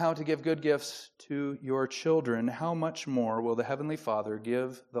 know how to give good gifts to your children, how much more will the Heavenly Father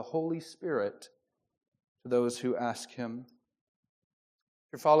give the Holy Spirit to those who ask Him?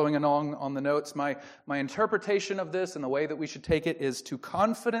 If you're following along on the notes, my interpretation of this and the way that we should take it is to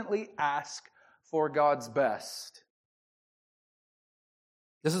confidently ask for God's best.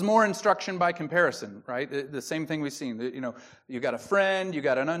 This is more instruction by comparison, right? The same thing we've seen. You got a friend, you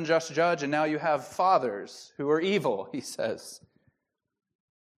got an unjust judge, and now you have fathers who are evil, he says.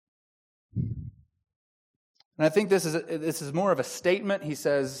 And I think this is more of a statement. He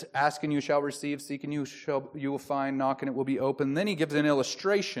says, ask and you shall receive, seek and you will find, knock and it will be open. Then he gives an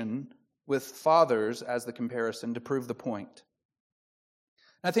illustration with fathers as the comparison to prove the point.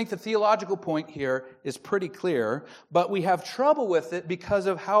 And I think the theological point here is pretty clear, but we have trouble with it because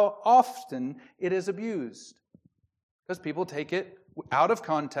of how often it is abused. Because people take it out of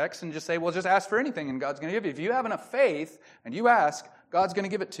context and just say, well, just ask for anything and God's going to give you. If you have enough faith and you ask, God's going to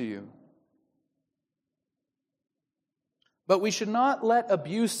give it to you. But we should not let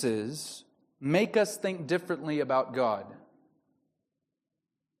abuses make us think differently about God.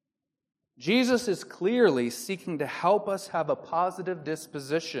 Jesus is clearly seeking to help us have a positive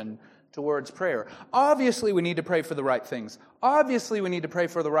disposition towards prayer. Obviously, we need to pray for the right things. Obviously, we need to pray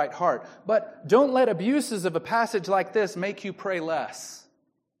for the right heart. But don't let abuses of a passage like this make you pray less.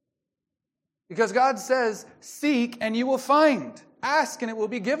 Because God says, seek and you will find. Ask and it will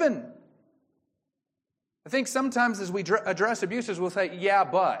be given. I think sometimes as we address abuses, we'll say, yeah,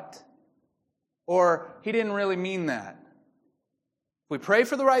 but. Or, he didn't really mean that. If we pray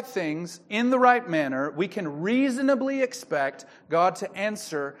for the right things in the right manner, we can reasonably expect God to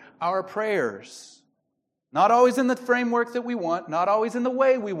answer our prayers. Not always in the framework that we want, not always in the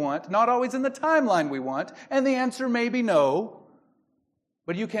way we want, not always in the timeline we want, and the answer may be no.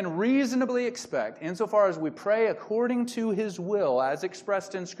 But you can reasonably expect, insofar as we pray according to His will, as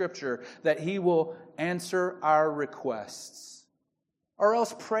expressed in Scripture, that He will answer our requests. Or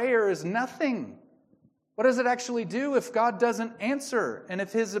else prayer is nothing. What does it actually do if God doesn't answer? And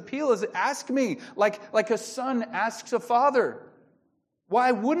if His appeal is, ask me, like a son asks a father.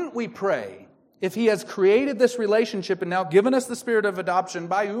 Why wouldn't we pray if He has created this relationship and now given us the spirit of adoption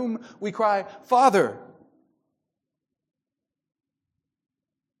by whom we cry, Father?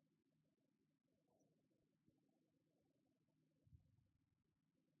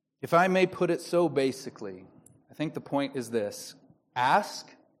 If I may put it so basically, I think the point is this. Ask,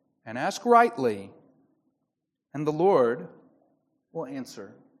 and ask rightly, and the Lord will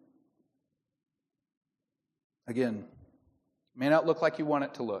answer. Again, it may not look like you want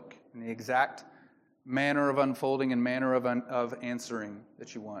it to look in the exact manner of unfolding and manner of answering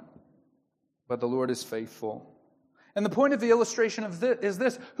that you want. But the Lord is faithful. And the point of the illustration of this is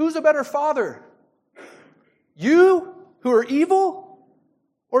this. Who's a better father? You, who are evil,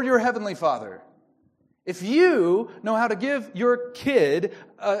 or your heavenly Father? If you know how to give your kid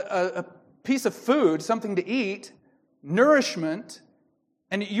a piece of food, something to eat, nourishment,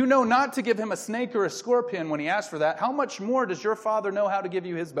 and you know not to give him a snake or a scorpion when he asks for that, how much more does your Father know how to give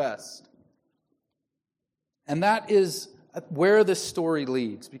you His best? And that is where this story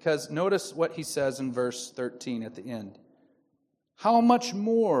leads, because notice what he says in verse 13 at the end. How much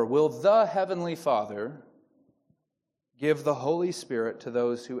more will the Heavenly Father give the Holy Spirit to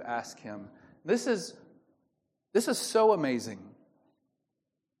those who ask Him? This is so amazing.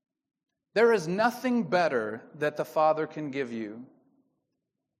 There is nothing better that the Father can give you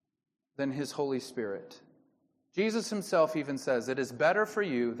than His Holy Spirit. Jesus Himself even says, it is better for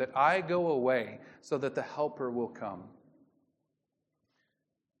you that I go away so that the Helper will come.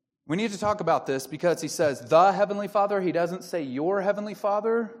 We need to talk about this because He says, the Heavenly Father. He doesn't say your Heavenly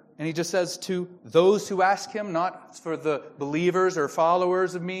Father. And He just says to those who ask Him, not for the believers or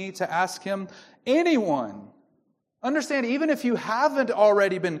followers of me to ask Him. Anyone. Understand, even if you haven't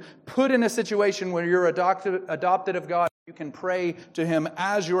already been put in a situation where you're adopted of God, you can pray to Him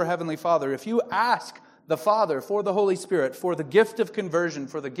as your Heavenly Father. If you ask the Father for the Holy Spirit, for the gift of conversion,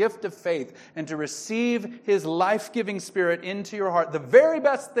 for the gift of faith, and to receive His life-giving Spirit into your heart, the very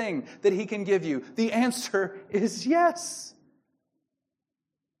best thing that He can give you, the answer is yes.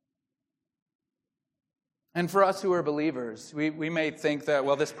 And for us who are believers, we may think that,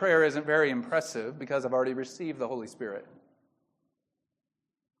 well, this prayer isn't very impressive because I've already received the Holy Spirit.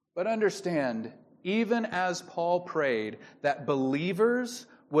 But understand, even as Paul prayed that believers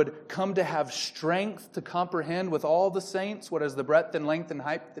would come to have strength to comprehend with all the saints what is the breadth and length and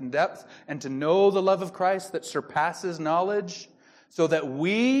height and depth, and to know the love of Christ that surpasses knowledge, so that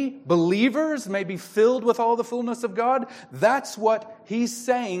we, believers, may be filled with all the fullness of God, that's what he's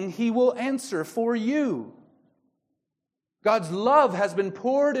saying He will answer for you. God's love has been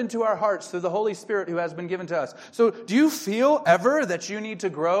poured into our hearts through the Holy Spirit who has been given to us. So do you feel ever that you need to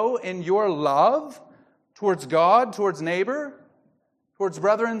grow in your love towards God, towards neighbor, towards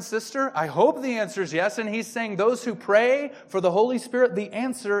brother and sister? I hope the answer is yes. And he's saying those who pray for the Holy Spirit, the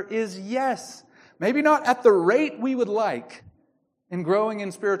answer is yes. Maybe not at the rate we would like in growing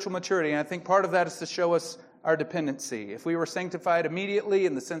in spiritual maturity. And I think part of that is to show us our dependency. If we were sanctified immediately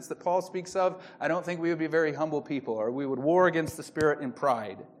in the sense that Paul speaks of, I don't think we would be very humble people, or we would war against the Spirit in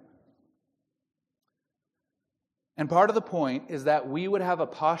pride. And part of the point is that we would have a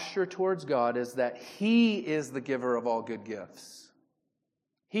posture towards God is that He is the giver of all good gifts.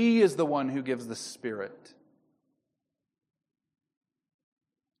 He is the one who gives the Spirit.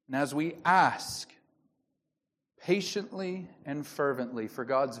 And as we ask patiently and fervently for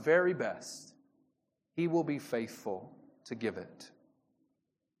God's very best, He will be faithful to give it.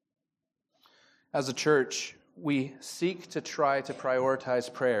 As a church, we seek to try to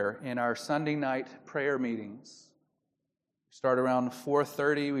prioritize prayer in our Sunday night prayer meetings. We start around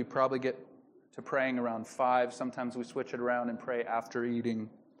 4:30. We probably get to praying around 5. Sometimes we switch it around and pray after eating.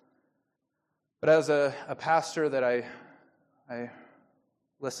 But as a pastor that I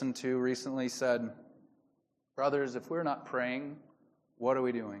listened to recently said, brothers, if we're not praying, what are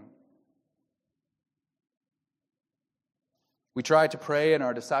we doing? We try to pray in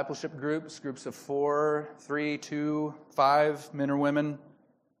our discipleship groups of 4, 3, 2, 5 men or women.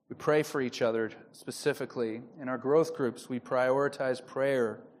 We pray for each other specifically. In our growth groups, we prioritize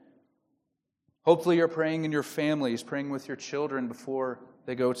prayer. Hopefully you're praying in your families, praying with your children before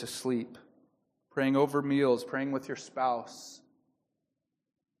they go to sleep, praying over meals, praying with your spouse.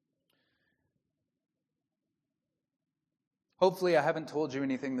 Hopefully I haven't told you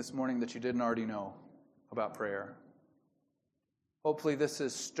anything this morning that you didn't already know about prayer. Hopefully this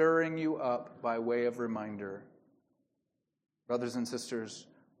is stirring you up by way of reminder. Brothers and sisters,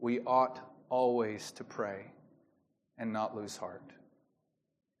 we ought always to pray and not lose heart.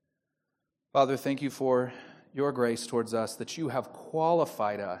 Father, thank you for your grace towards us, that you have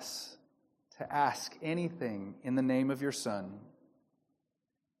qualified us to ask anything in the name of your Son,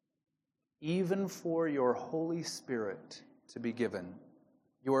 even for your Holy Spirit to be given,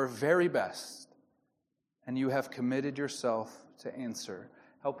 your very best, and you have committed yourself to answer.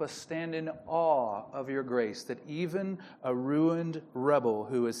 Help us stand in awe of your grace, that even a ruined rebel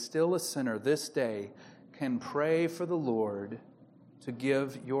who is still a sinner this day can pray for the Lord to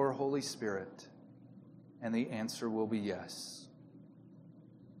give your Holy Spirit, and the answer will be yes.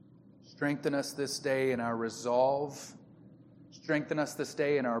 Strengthen us this day in our resolve. Strengthen us this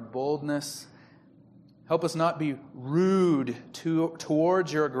day in our boldness. Help us not be rude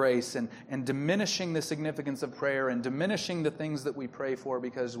towards your grace and diminishing the significance of prayer and diminishing the things that we pray for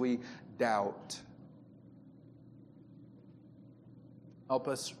because we doubt. Help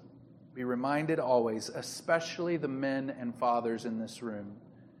us be reminded always, especially the men and fathers in this room,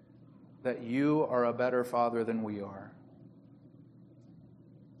 that you are a better Father than we are.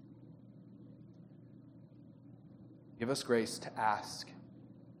 Give us grace to ask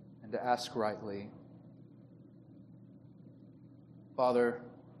and to ask rightly. Father,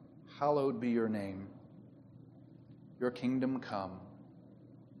 hallowed be your name. Your kingdom come.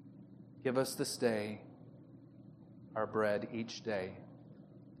 Give us this day our bread each day,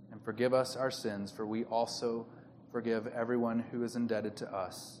 and forgive us our sins, for we also forgive everyone who is indebted to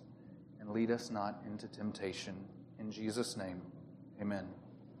us. And lead us not into temptation. In Jesus' name, amen.